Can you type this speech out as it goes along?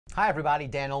Hi everybody,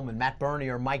 Dan Illman, Matt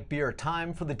Bernier, Mike Beer.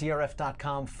 Time for the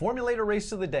DRF.com Formulator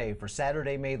Race of the Day for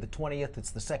Saturday, May the 20th.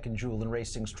 It's the second jewel in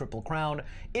racing's Triple Crown.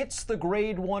 It's the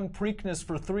Grade 1 Preakness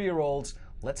for 3-year-olds.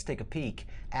 Let's take a peek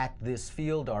at this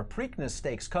field. Our Preakness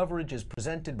Stakes coverage is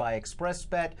presented by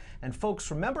ExpressBet. And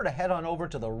folks, remember to head on over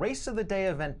to the Race of the Day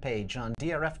event page on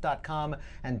DRF.com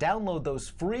and download those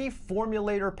free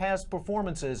Formulator past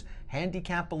performances,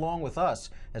 handicap along with us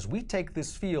as we take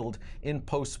this field in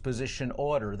post position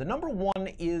order. The number one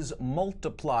is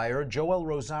Multiplier, Joel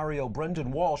Rosario,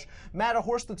 Brendan Walsh. Matt, a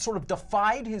horse that sort of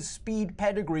defied his speed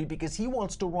pedigree because he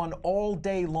wants to run all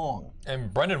day long.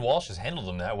 And Brendan Walsh has handled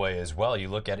him that way as well. You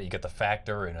look at it, you get the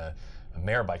factor in a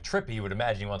mare by Trippy. You would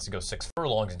imagine he wants to go 6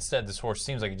 furlongs. Instead, this horse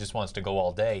seems like he just wants to go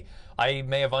all day. I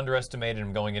may have underestimated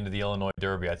him going into the Illinois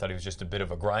Derby. I thought he was just a bit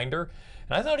of a grinder.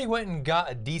 And I thought he went and got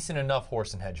a decent enough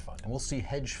horse in Hedge Fund. And we'll see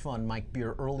Hedge Fund, Mike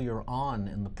Beer, earlier on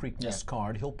in the Preakness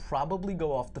card. He'll probably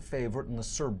go off the favorite in the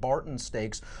Sir Barton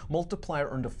Stakes. Multiplier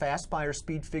earned a fast buyer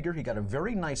speed figure. He got a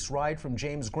very nice ride from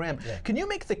James Graham. Can you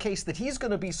make the case that he's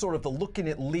going to be sort of the looking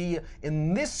at Lee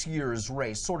in this year's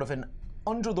race, sort of an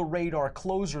under-the-radar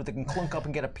closer that can clunk up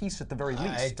and get a piece at the very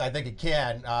least? I think he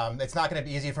can. It's not going to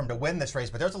be easy for him to win this race,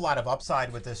 but there's a lot of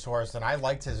upside with this horse, and I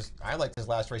liked his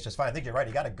last race just fine. I think you're right.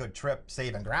 He got a good trip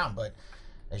saving ground, but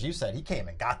as you said, he came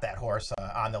and got that horse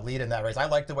on the lead in that race. I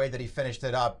like the way that he finished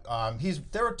it up.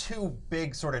 There are two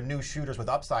big sort of new shooters with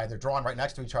upside. They're drawn right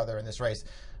next to each other in this race.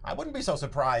 I wouldn't be so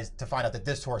surprised to find out that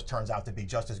this horse turns out to be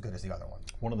just as good as the other one.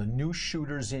 One of the new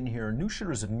shooters in here. New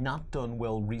shooters have not done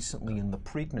well recently in the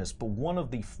Preakness, but one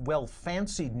of the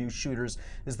well-fancied new shooters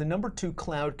is the number 2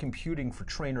 Cloud Computing for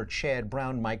trainer Chad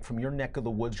Brown. Mike, from your neck of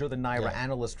the woods, you're the NYRA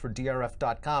analyst for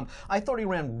DRF.com. I thought he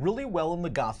ran really well in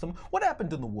the Gotham. What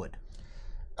happened in the Wood?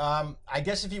 I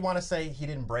guess if you want to say he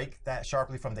didn't break that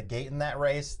sharply from the gate in that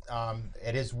race,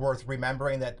 it is worth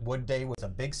remembering that Wood Day was a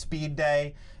big speed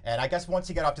day. And I guess once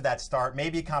he got up to that start,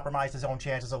 maybe he compromised his own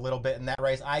chances a little bit in that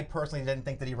race. I personally didn't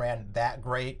think that he ran that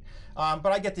great. But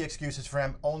I get the excuses for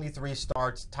him. Only 3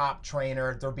 starts, top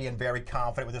trainer. They're being very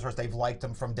confident with this horse. They've liked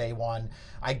him from day one.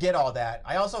 I get all that.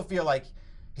 I also feel like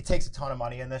he takes a ton of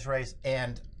money in this race.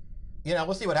 And you know,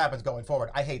 we'll see what happens going forward.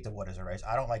 I hate the Wood as a race.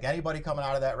 I don't like anybody coming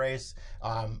out of that race.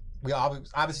 We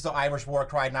obviously saw Irish War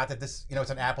Cry. Not that this, you know, it's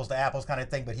an apples to apples kind of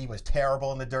thing, but he was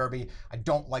terrible in the Derby. I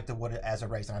don't like the Wood as a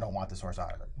race, and I don't want this horse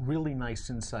out of it. Really nice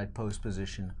inside post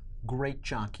position. Great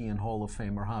jockey and Hall of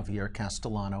Famer Javier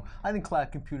Castellano. I think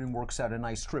Cloud Computing works out a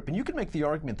nice trip. And you can make the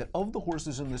argument that of the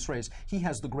horses in this race, he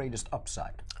has the greatest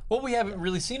upside. Well, we haven't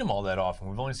really seen him all that often.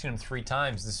 We've only seen him 3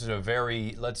 times. This is a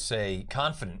very, let's say,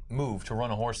 confident move to run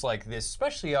a horse like this,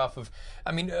 especially off of,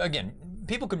 I mean, again,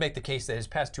 people could make the case that his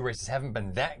past 2 races haven't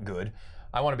been that good.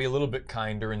 I want to be a little bit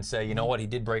kinder and say, you know what, he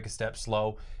did break a step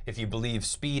slow. If you believe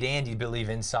speed and you believe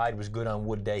inside was good on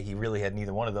Wood Day, he really had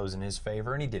neither one of those in his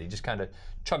favor, and he did. He just kind of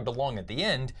chugged along at the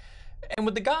end. And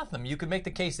with the Gotham, you could make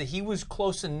the case that he was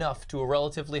close enough to a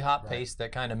relatively hot pace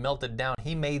that kind of melted down.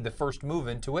 He made the first move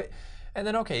into it. And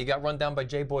then, okay, he got run down by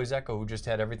J. Boys Echo, who just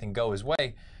had everything go his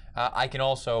way. I can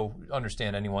also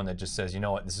understand anyone that just says, you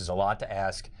know what, this is a lot to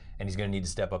ask, and he's going to need to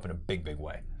step up in a big, big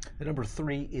way. The number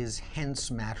 3 is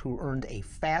Hence, Matt, who earned a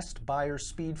fast buyer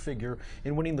speed figure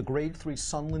in winning the Grade 3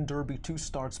 Sunland Derby 2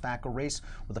 starts back, a race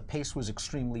where the pace was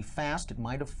extremely fast. It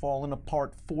might have fallen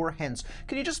apart for Hence.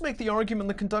 Can you just make the argument in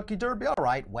the Kentucky Derby? All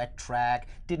right, wet track,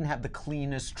 didn't have the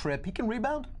cleanest trip. He can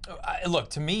rebound? Look,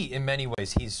 to me, in many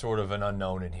ways, he's sort of an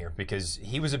unknown in here because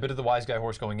he was a bit of the wise guy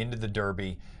horse going into the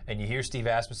Derby, and you hear Steve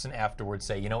Asmussen afterwards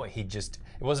say, you know what, it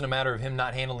wasn't a matter of him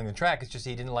not handling the track, it's just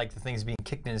he didn't like the things being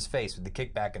kicked in his face with the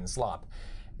kickback and the slop.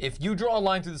 If you draw a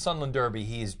line through the Sunland Derby,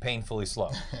 he is painfully slow.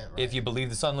 Right. If you believe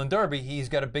the Sunland Derby, he's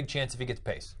got a big chance if he gets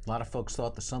pace. A lot of folks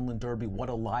thought the Sunland Derby, what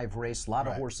a live race. A lot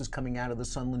of horses coming out of the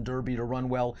Sunland Derby to run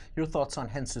well. Your thoughts on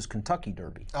Hence's Kentucky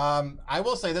Derby? I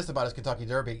will say this about his Kentucky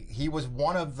Derby. He was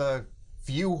one of the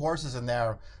few horses in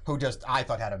there who just, I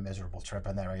thought, had a miserable trip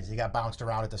in that race. He got bounced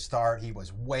around at the start. He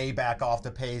was way back off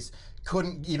the pace.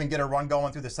 Couldn't even get a run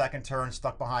going through the second turn,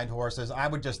 stuck behind horses. I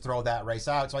would just throw that race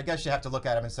out. So I guess you have to look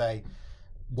at him and say,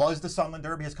 was the Sunland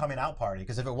Derby his coming out party?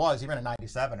 Because if it was, he ran a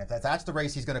 97. If that's the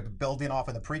race he's going to be building off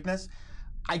in the Preakness,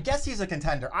 I guess he's a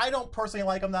contender. I don't personally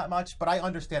like him that much, but I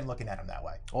understand looking at him that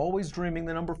way. Always dreaming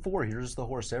the number 4. Here's the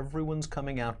horse everyone's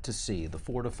coming out to see. The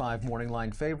 4-5 morning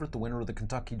line favorite, the winner of the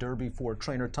Kentucky Derby for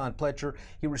trainer Todd Pletcher.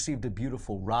 He received a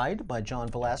beautiful ride by John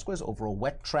Velasquez over a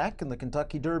wet track in the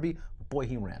Kentucky Derby. Boy,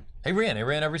 he ran. He ran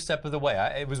every step of the way.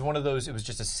 It was one of those, it was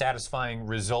just a satisfying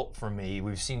result for me.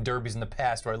 We've seen derbies in the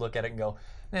past where I look at it and go,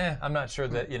 I'm not sure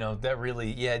that, that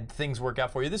really, things work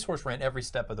out for you. This horse ran every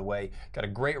step of the way, got a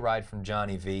great ride from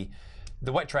Johnny V.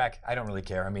 The wet track, I don't really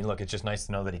care. I mean, look, it's just nice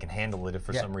to know that he can handle it if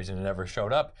for some reason it never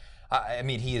showed up. I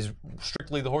mean, he is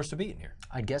strictly the horse to beat in here.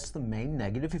 I guess the main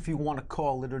negative, if you want to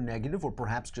call it a negative, or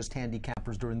perhaps just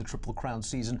handicappers during the Triple Crown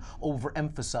season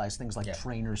overemphasize things like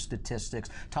trainer statistics.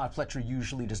 Todd Pletcher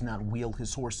usually does not wheel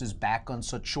his horses back on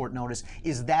such short notice.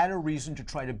 Is that a reason to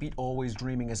try to beat Always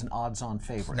Dreaming as an odds-on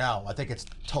favorite? No, I think it's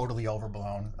totally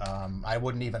overblown. I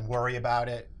wouldn't even worry about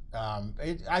it.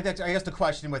 I guess the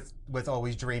question with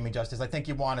Always Dreaming just is I think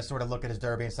you want to sort of look at his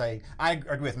Derby and say, I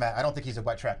agree with Matt, I don't think he's a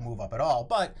wet track move up at all,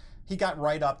 but he got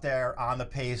right up there on the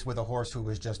pace with a horse who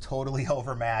was just totally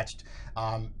overmatched.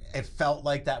 It felt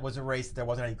like that was a race that there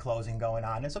wasn't any closing going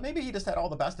on, and so maybe he just had all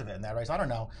the best of it in that race. I don't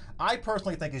know. I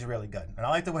personally think he's really good, and I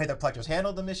like the way that Pletcher's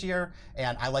handled him this year,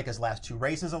 and I like his last 2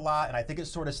 races a lot, and I think it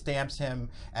sort of stamps him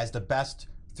as the best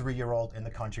 3-year-old in the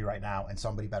country right now, and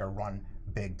somebody better run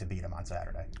big to beat him on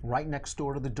Saturday. Right next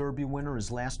door to the Derby winner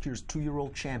is last year's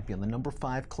 2-year-old champion, the number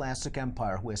 5 Classic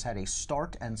Empire, who has had a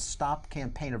start and stop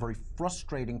campaign, a very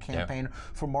frustrating campaign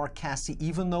for Mark Casse,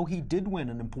 even though he did win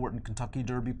an important Kentucky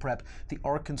Derby prep, the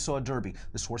Arkansas Derby.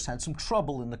 This horse had some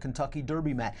trouble in the Kentucky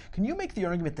Derby, Matt. Can you make the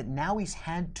argument that now he's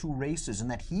had 2 races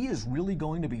and that he is really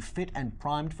going to be fit and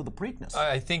primed for the Preakness?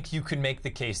 I think you can make the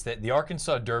case that the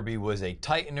Arkansas Derby was a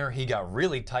tightener. He got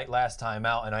really tight last time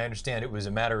out, and I understand it was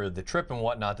a matter of the trip and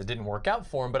whatnot that didn't work out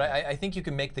for him, but I think you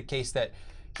can make the case that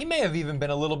he may have even been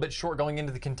a little bit short going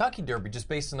into the Kentucky Derby just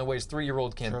based on the way his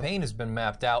 3-year-old campaign has been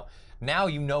mapped out. Now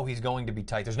you know he's going to be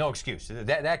tight. There's no excuse.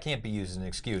 That can't be used as an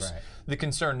excuse. Right. The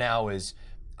concern now is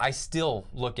I still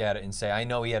look at it and say, I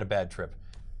know he had a bad trip.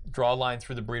 Draw a line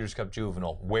through the Breeders' Cup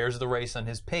Juvenile. Where's the race on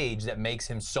his page that makes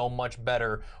him so much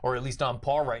better, or at least on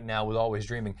par right now with Always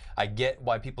Dreaming? I get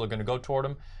why people are going to go toward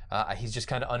him. He's just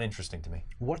kind of uninteresting to me.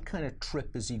 What kind of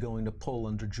trip is he going to pull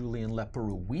under Julien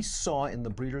Leparoux? We saw in the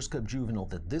Breeders' Cup Juvenile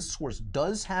that this horse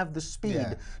does have the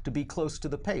speed to be close to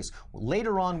the pace.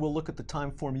 Later on, we'll look at the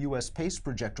Timeform US pace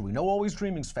projector. We know Always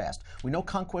Dreaming's fast. We know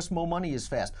Conquest Mo Money is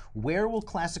fast. Where will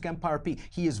Classic Empire be?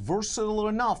 He is versatile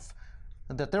enough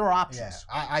that there are options.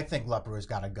 Yeah, I think Leparoux's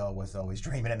got to go with Always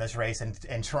Dreaming in this race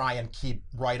and try and keep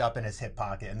right up in his hip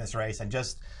pocket in this race and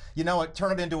just, you know what,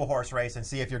 turn it into a horse race and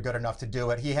see if you're good enough to do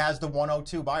it. He has the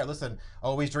 102 buyer. Listen,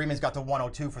 Always Dreaming's got the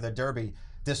 102 for the Derby.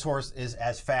 This horse is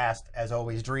as fast as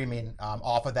Always Dreaming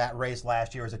off of that race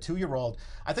last year as a 2-year-old.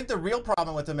 I think the real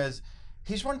problem with him is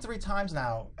he's run 3 times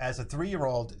now as a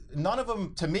 3-year-old. None of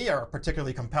them, to me, are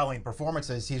particularly compelling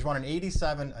performances. He's run an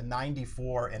 87, a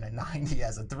 94, and a 90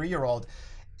 as a 3-year-old.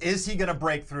 Is he going to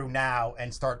break through now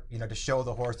and start, to show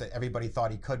the horse that everybody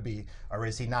thought he could be, or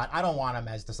is he not? I don't want him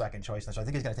as the second choice. So I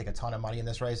think he's going to take a ton of money in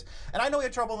this race. And I know he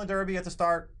had trouble in the Derby at the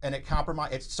start, and it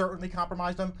certainly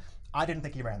compromised him. I didn't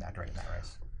think he ran that great in that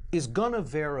race. Is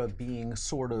Gunnevera being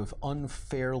sort of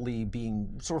unfairly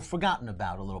forgotten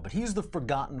about a little bit? He's the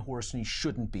forgotten horse, and he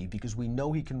shouldn't be, because we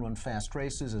know he can run fast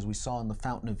races, as we saw in the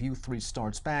Fountain of Youth 3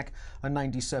 starts back, a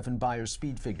 97 Beyer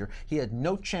speed figure. He had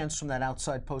no chance from that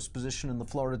outside post position in the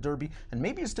Florida Derby, and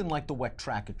maybe just didn't like the wet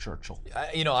track at Churchill.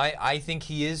 I think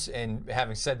he is, and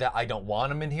having said that, I don't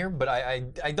want him in here, but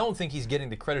I don't think he's getting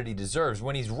the credit he deserves.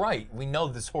 When he's right, we know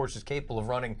this horse is capable of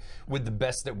running with the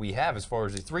best that we have as far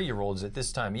as the 3-year-olds at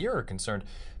this time of year are concerned.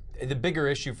 The bigger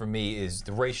issue for me is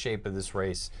the race shape of this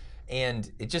race,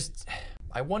 and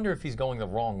I wonder if he's going the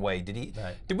wrong way.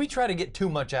 Did we try to get too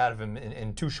much out of him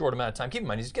in too short amount of time? Keep in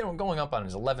mind, he's going up on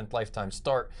his 11th lifetime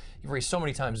start. He raced so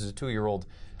many times as a 2-year-old.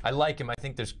 I like him. I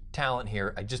think there's talent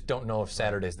here. I just don't know if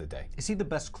Saturday's the day. Is he the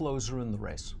best closer in the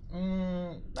race?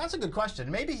 That's a good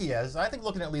question. Maybe he is. I think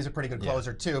Looking at Lee's a pretty good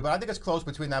closer too, but I think it's close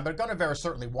between them. But Gunnevera is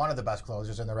certainly one of the best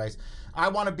closers in the race. I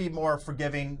want to be more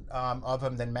forgiving of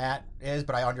him than Matt is,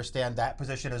 but I understand that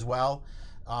position as well.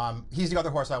 He's the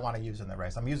other horse I want to use in the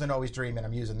race. I'm using Always Dreaming,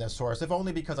 I'm using this horse, if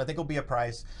only because I think he'll be a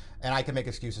price, and I can make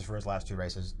excuses for his last 2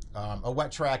 races. A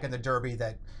wet track in the Derby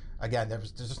that, again,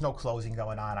 there's just no closing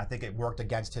going on. I think it worked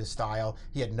against his style.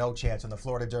 He had no chance in the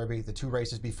Florida Derby. The 2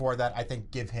 races before that, I think,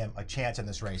 give him a chance in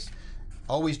this race.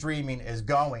 Always Dreaming is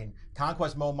going.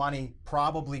 Conquest Mo Money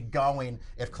probably going.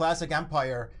 If Classic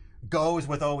Empire goes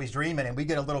with Always Dreaming and we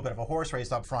get a little bit of a horse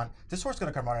race up front, this horse is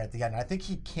going to come running at the end, and I think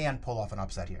he can pull off an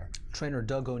upset here. Trainer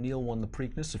Doug O'Neill won the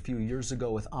Preakness a few years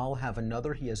ago with I'll Have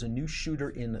Another. He has a new shooter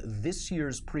in this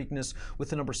year's Preakness with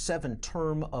the number 7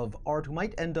 Term of Art, who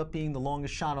might end up being the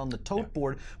longest shot on the tote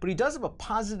board, but he does have a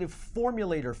positive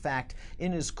formulator fact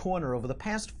in his corner. Over the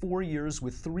past 4 years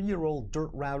with 3-year-old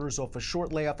dirt routers off a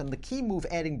short layoff, and the key move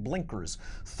adding blinkers,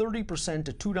 30%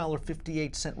 to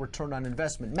 $2.58 return on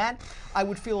investment. Matt, I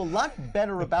would feel a lot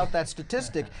better about that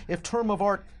statistic if Term of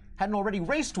Art hadn't already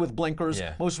raced with blinkers.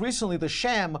 Yeah. Most recently, the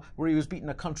Sham, where he was beaten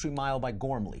a country mile by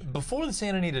Gormley. Before the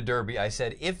Santa Anita Derby, I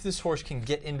said if this horse can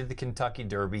get into the Kentucky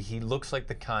Derby, he looks like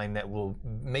the kind that will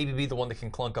maybe be the one that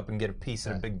can clunk up and get a piece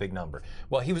at a big, big number.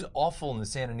 Well, he was awful in the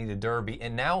Santa Anita Derby,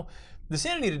 and now the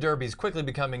Santa Anita Derby is quickly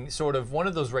becoming sort of one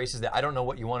of those races that I don't know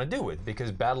what you want to do with,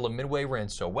 because Battle of Midway ran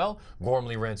so well,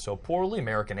 Gormley ran so poorly,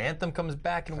 American Anthem comes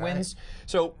back and wins.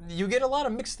 So you get a lot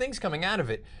of mixed things coming out of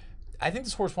it. I think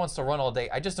this horse wants to run all day.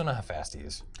 I just don't know how fast he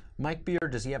is. Mike Beer,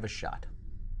 does he have a shot?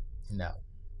 No.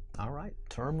 All right,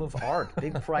 term of art,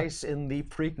 big price in the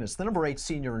Preakness. The number 8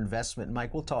 senior investment,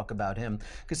 Mike, we'll talk about him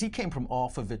because he came from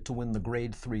off of it to win the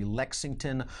Grade 3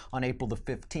 Lexington on April the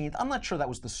 15th. I'm not sure that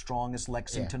was the strongest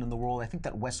Lexington in the world. I think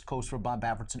that West Coast for Bob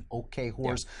Baffert's an okay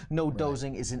horse. No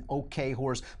Dozing is an okay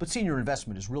horse, but senior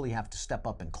investment is really have to step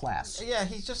up in class. Yeah,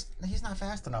 he's not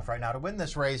fast enough right now to win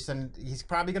this race, and he's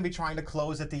probably going to be trying to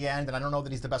close at the end, and I don't know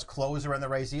that he's the best closer in the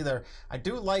race either. I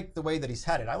do like the way that he's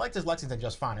headed. I liked his Lexington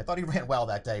just fine. I thought he ran well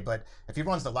that day, but if he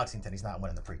runs the Lexington, he's not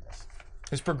winning the Preakness.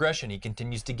 His progression, he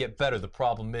continues to get better. The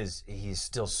problem is he's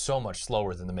still so much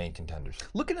slower than the main contenders.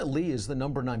 Looking at Lee as the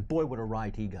number 9, boy, what a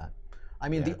ride he got. I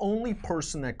mean, the only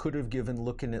person that could have given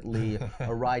Looking at Lee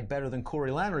a ride better than Corey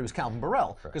Lannery was Calvin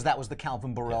Burrell, because that was the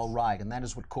Calvin Burrell ride, and that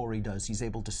is what Corey does. He's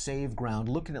able to save ground.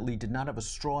 Looking at Lee did not have a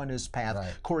straw in his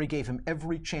path. Corey gave him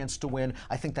every chance to win.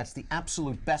 I think that's the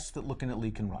absolute best that Looking at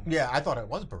Lee can run. Yeah, I thought it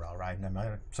was Burrell riding him.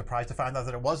 I'm surprised to find out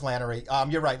that it was Lannery.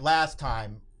 You're right. Last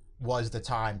time was the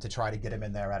time to try to get him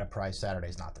in there at a price.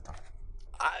 Saturday's not the time.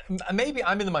 Maybe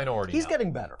I'm in the minority. He's now.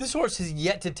 getting better. This horse has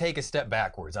yet to take a step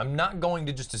backwards. I'm not going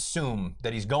to just assume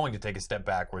that he's going to take a step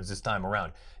backwards this time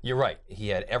around. You're right. He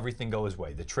had everything go his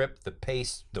way. The trip, the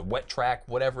pace, the wet track,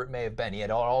 whatever it may have been. He had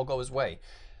it all go his way.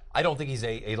 I don't think he's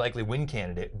a likely win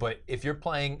candidate, but if you're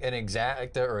playing an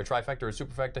exacta or a trifecta or a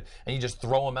superfecta and you just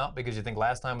throw him out because you think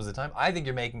last time was the time, I think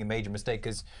you're making a major mistake,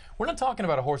 because we're not talking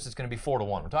about a horse that's going to be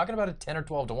 4-1. We're talking about a 10 or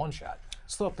 12 to 1 shot.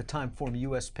 Let's throw up the Timeform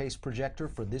US Pace Projector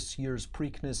for this year's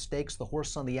Preakness Stakes. The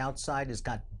horse on the outside has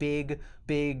got big,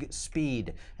 big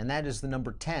speed, and that is the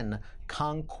number 10,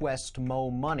 Conquest Mo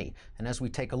Money. And as we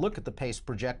take a look at the Pace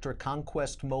Projector,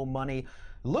 Conquest Mo Money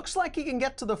looks like he can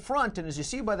get to the front, and as you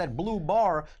see by that blue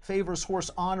bar, favors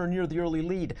horse on or near the early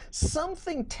lead.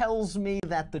 Something tells me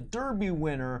that the Derby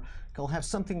winner will have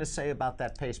something to say about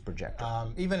that Pace Projector.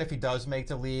 Even if he does make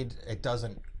the lead, it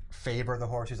doesn't favor the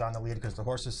horse who's on the lead, because the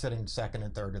horses sitting second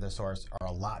and third to this horse are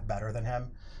a lot better than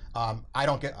him. I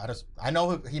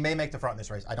know he may make the front in this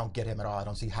race. I don't get him at all. I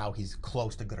don't see how he's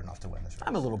close to good enough to win this race.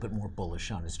 I'm a little bit more bullish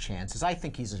on his chances. I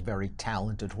think he's a very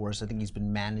talented horse. I think he's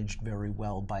been managed very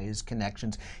well by his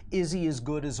connections. Is he as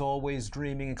good as Always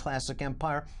Dreaming in Classic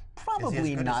Empire?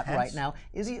 Probably not right now.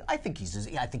 Is he? I think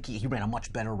I think he ran a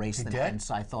much better race than Hence,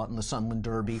 I thought, in the Sunland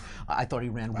Derby. I thought he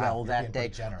ran well that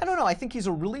day. I don't know. I think he's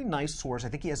a really nice horse. I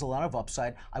think he has a lot of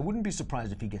upside. I wouldn't be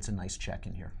surprised if he gets a nice check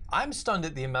in here. I'm stunned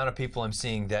at the amount of people I'm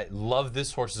seeing that love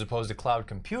this horse as opposed to Cloud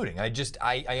Computing.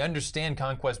 I understand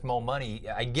Conquest Mo Money.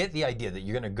 I get the idea that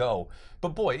you're going to go.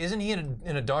 But boy, isn't he in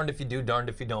a darned if you do, darned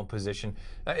if you don't position?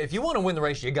 If you want to win the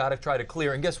race, you got to try to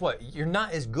clear. And guess what? You're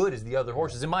not as good as the other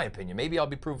horses, in my opinion. Maybe I'll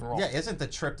be proven wrong. Yeah, isn't the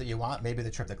trip that you want maybe the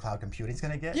trip that Cloud Computing's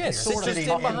going to get? Yeah, sort of. I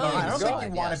don't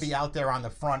think you want to be out there on the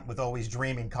front with Always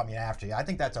Dreaming coming after you. I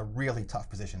think that's a really tough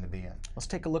position to be in. Let's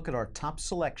take a look at our top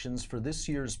selections for this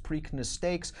year's Preakness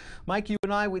Stakes. Mike, you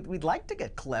and I, we'd like to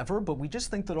get clever, but we just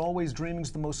think that Always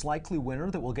Dreaming's the most likely winner,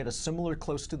 that will get a similar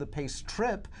close to the pace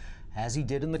trip as he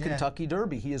did in the Kentucky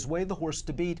Derby. He is way the horse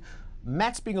to beat.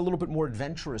 Matt's being a little bit more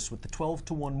adventurous with the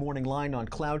 12-to-1 morning line on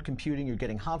Cloud Computing. You're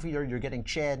getting Javier, you're getting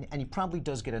Chad, and he probably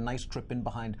does get a nice trip in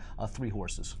behind 3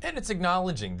 horses. And it's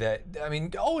acknowledging that, I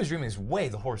mean, Always Dreaming is way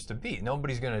the horse to beat.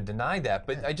 Nobody's going to deny that,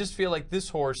 but I just feel like this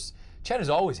horse, Chad has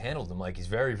always handled him like he's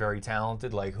very, very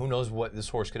talented. Like, who knows what this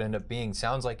horse could end up being.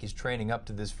 Sounds like he's training up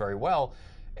to this very well.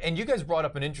 And you guys brought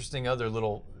up an interesting other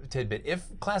little tidbit. If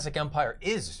Classic Empire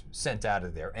is sent out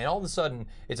of there, and all of a sudden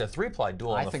it's a 3-ply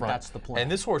duel on the front, that's the plan.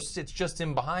 and this horse sits just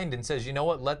in behind and says, you know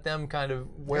what, let them kind of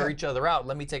wear each other out.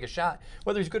 Let me take a shot.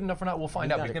 Whether he's good enough or not, we'll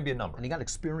find out. But he's going to be a number. And he got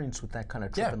experience with that kind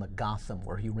of trip in the Gotham,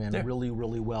 where he ran really,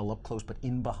 really well up close, but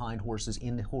in behind horses,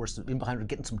 in behind,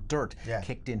 getting some dirt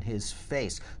kicked in his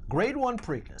face. Grade 1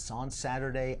 Preakness on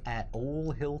Saturday at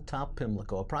Old Hilltop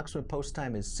Pimlico. Approximate post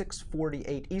time is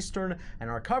 6:48 Eastern, and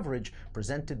our coverage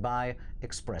presented by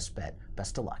ExpressBet.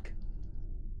 Best of luck.